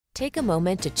Take a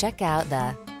moment to check out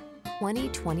the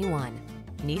 2021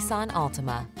 Nissan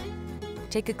Altima.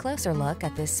 Take a closer look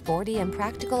at this sporty and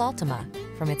practical Altima.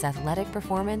 From its athletic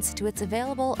performance to its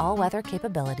available all-weather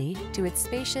capability to its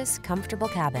spacious, comfortable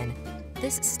cabin,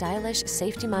 this stylish,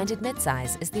 safety-minded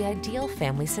midsize is the ideal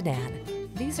family sedan.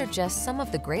 These are just some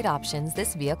of the great options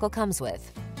this vehicle comes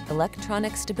with: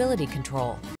 electronic stability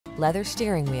control, leather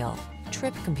steering wheel,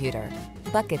 trip computer,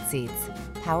 bucket seats,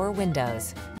 power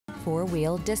windows,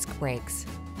 four-wheel disc brakes,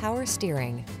 power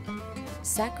steering.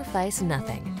 Sacrifice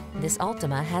nothing. This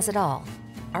Altima has it all.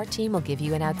 Our team will give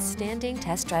you an outstanding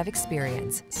test drive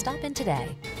experience. Stop in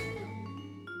today.